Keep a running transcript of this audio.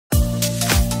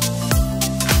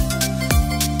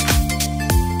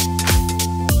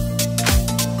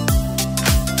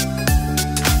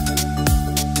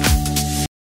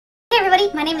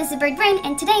my name is ZeBirdBrain,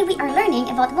 and today we are learning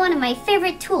about one of my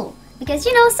favorite tools. Because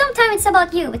you know, sometimes it's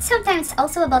about you, but sometimes it's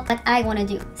also about what I want to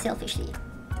do, selfishly,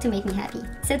 to make me happy.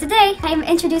 So today, I'm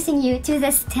introducing you to the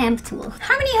stamp tool.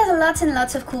 Harmony has lots and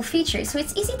lots of cool features, so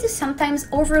it's easy to sometimes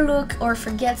overlook or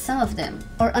forget some of them.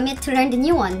 Or omit to learn the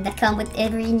new one that come with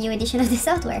every new edition of the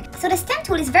software. So the stamp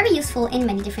tool is very useful in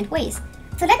many different ways.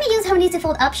 So let me use Harmony's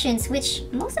default options, which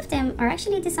most of them are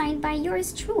actually designed by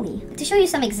yours truly, to show you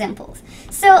some examples.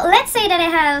 So let's say that I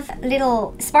have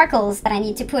little sparkles that I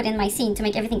need to put in my scene to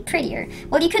make everything prettier.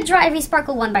 Well, you could draw every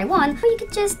sparkle one by one, or you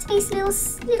could just paste little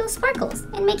sparkles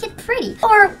and make it pretty.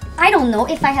 Or, I don't know,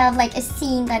 if I have like a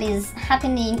scene that is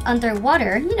happening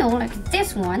underwater, you know, like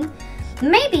this one,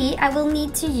 maybe I will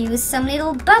need to use some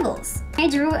little bubbles. I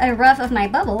drew a rough of my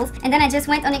bubbles, and then I just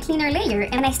went on a cleaner layer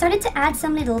and I started to add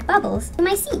some little bubbles to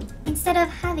my scene instead of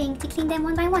having to clean them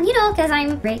one by one, you know, because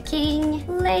I'm freaking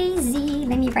lazy.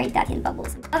 Let me write that in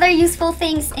bubbles. Other useful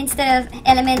things instead of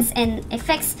elements and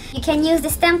effects, you can use the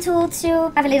stamp tool to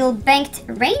have a little banked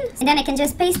rain, and then I can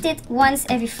just paste it once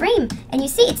every frame. And you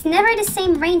see, it's never the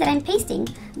same rain that I'm pasting,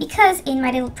 because in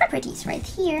my little properties right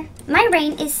here, my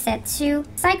rain is set to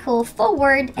cycle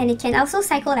forward, and it can also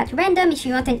cycle at random if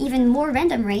you want an even more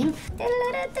random rain.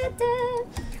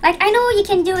 Like, I know you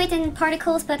can do it in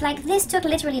particles, but like this took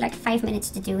literally like 5 minutes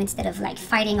to do instead of like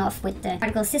fighting off with the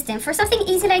particle system. For something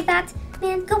easy like that,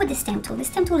 man, go with the stamp tool. The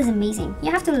stamp tool is amazing.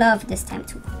 You have to love the stamp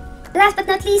tool. Last but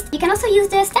not least, you can also use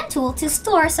the stamp tool to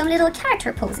store some little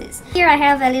character poses. Here I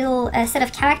have a little set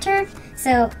of character.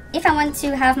 So if I want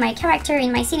to have my character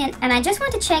in my scene and I just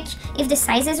want to check if the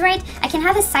size is right, I can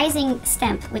have a sizing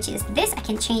stamp, which is this. I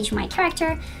can change my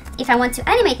character. If I want to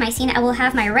animate my scene, I will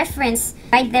have my reference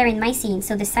right there in my scene,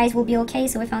 so the size will be okay.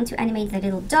 So if I want to animate the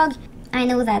little dog, I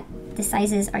know that the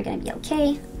sizes are gonna be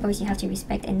okay. Of course, you have to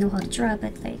respect and know how to draw,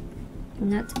 but like,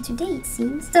 not today it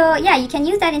seems. So yeah, you can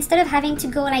use that instead of having to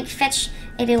go like fetch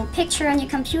a little picture on your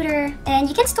computer, and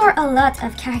you can store a lot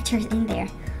of characters in there.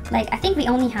 Like, I think we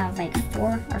only have like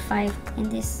 4 or 5 in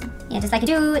this. Yeah, just like a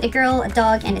dude, a girl, a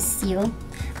dog, and a seal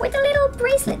with a little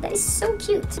bracelet that is so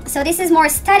cute. So this is more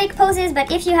static poses,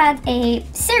 but if you had a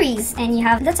series and you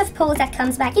have lots of pose that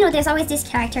comes back, you know, there's always this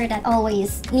character that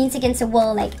always leans against a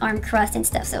wall, like arm crossed and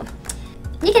stuff. So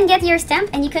you can get your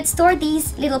stamp and you could store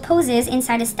these little poses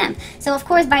inside a stamp. So of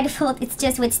course, by default, it's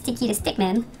just with Sticky the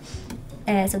Stickman.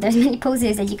 So there's many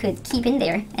poses that you could keep in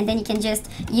there, and then you can just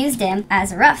use them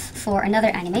as rough for another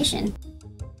animation.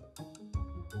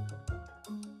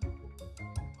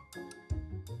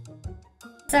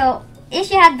 So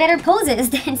if you had better poses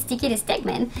than Sticky the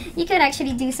Stickman, you could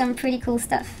actually do some pretty cool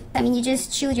stuff. I mean, you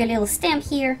just choose your little stamp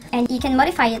here, and you can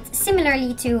modify it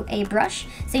similarly to a brush.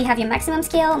 So you have your maximum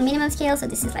scale, minimum scale, so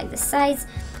this is like the size.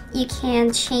 You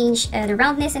can change the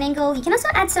roundness and angle. You can also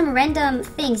add some random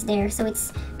things there, so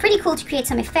it's pretty cool to create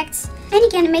some effects. And you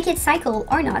can make it cycle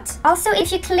or not. Also,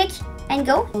 if you click and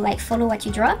go, like follow what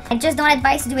you draw, I just don't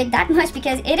advise to do it that much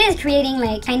because it is creating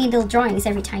like tiny little drawings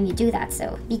every time you do that.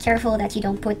 So be careful that you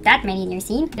don't put that many in your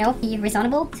scene, you know, be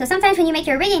reasonable. So sometimes when you make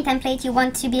your rigging template, you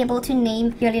want to be able to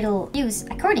name your little views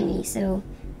accordingly. So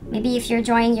maybe if you're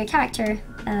drawing your character,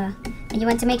 and you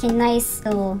want to make a nice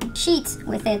little sheet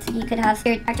with it, you could have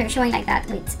your character showing like that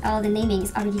with all the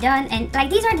namings already done. And like,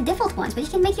 these are the default ones, but you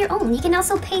can make your own. You can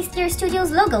also paste your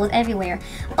studio's logos everywhere.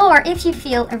 Or if you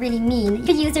feel really mean, you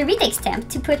could use a retake stamp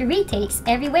to put retakes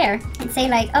everywhere and say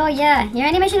like, oh yeah, your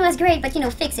animation was great, but you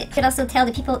know, fix it. You could also tell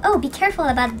the people, oh, be careful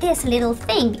about this little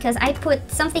thing because I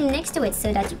put something next to it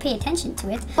so that you pay attention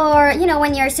to it. Or, you know,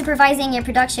 when you're supervising your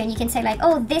production, you can say like,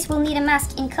 oh, this will need a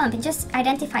mask in comp, and just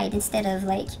identify it instead of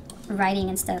like writing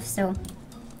and stuff. So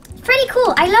pretty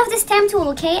cool. I love this stamp tool,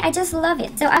 okay? I just love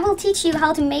it. So I will teach you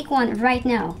how to make one right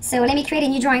now. So let me create a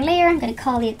new drawing layer. I'm gonna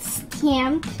call it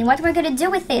stamp, and what we're gonna do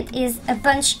with it is a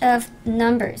bunch of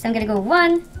numbers. I'm gonna go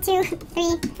 1, 2,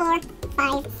 3, 4,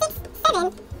 5, 6, 7,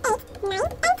 8, 9,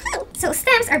 and 10. So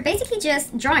stamps are basically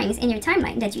just drawings in your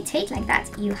timeline that you take like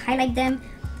that. You highlight them,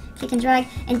 click and drag,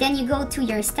 and then you go to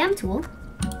your stamp tool.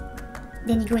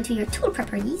 Then you go into your tool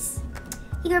properties.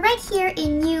 You go right here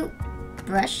in new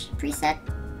brush preset.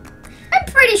 I'm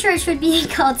pretty sure it should be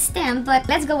called stamp, but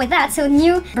let's go with that. So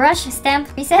new brush stamp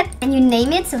preset, and you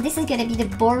name it. So this is gonna be the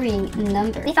boring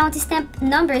number. If I want to stamp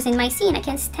numbers in my scene, I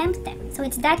can stamp them. So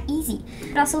it's that easy. I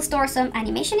could also store some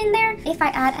animation in there. If I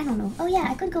add, I don't know. Oh yeah,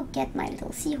 I could go get my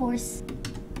little seahorse.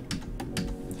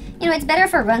 You know, it's better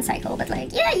for run cycle, but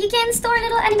like, yeah, you can store a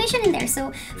little animation in there.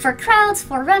 So for crowds,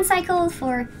 for run cycle,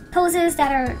 for poses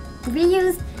that are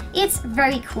reused, it's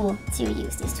very cool to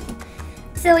use this tool.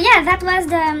 So yeah, that was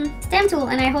the stamp tool,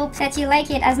 and I hope that you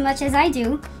like it as much as I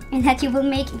do, and that you will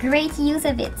make great use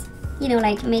of it. You know,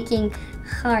 like making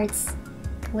hearts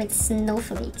with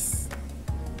snowflakes.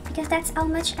 Because that's how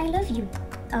much I love you,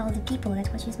 all the people that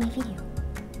watches my video.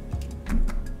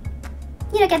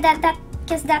 You know, get that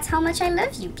because that's how much I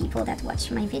love you, people that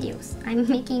watch my videos. I'm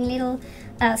making little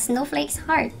snowflakes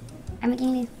heart. I'm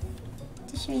making little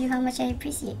to show you how much I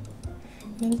appreciate.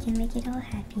 Then you can make it all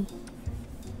happy.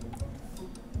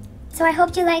 So I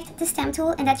hope you liked the stamp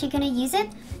tool and that you're gonna use it.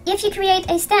 If you create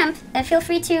a stamp, feel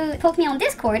free to poke me on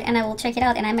Discord and I will check it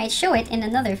out and I might show it in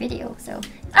another video. So,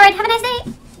 alright, have a nice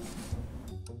day!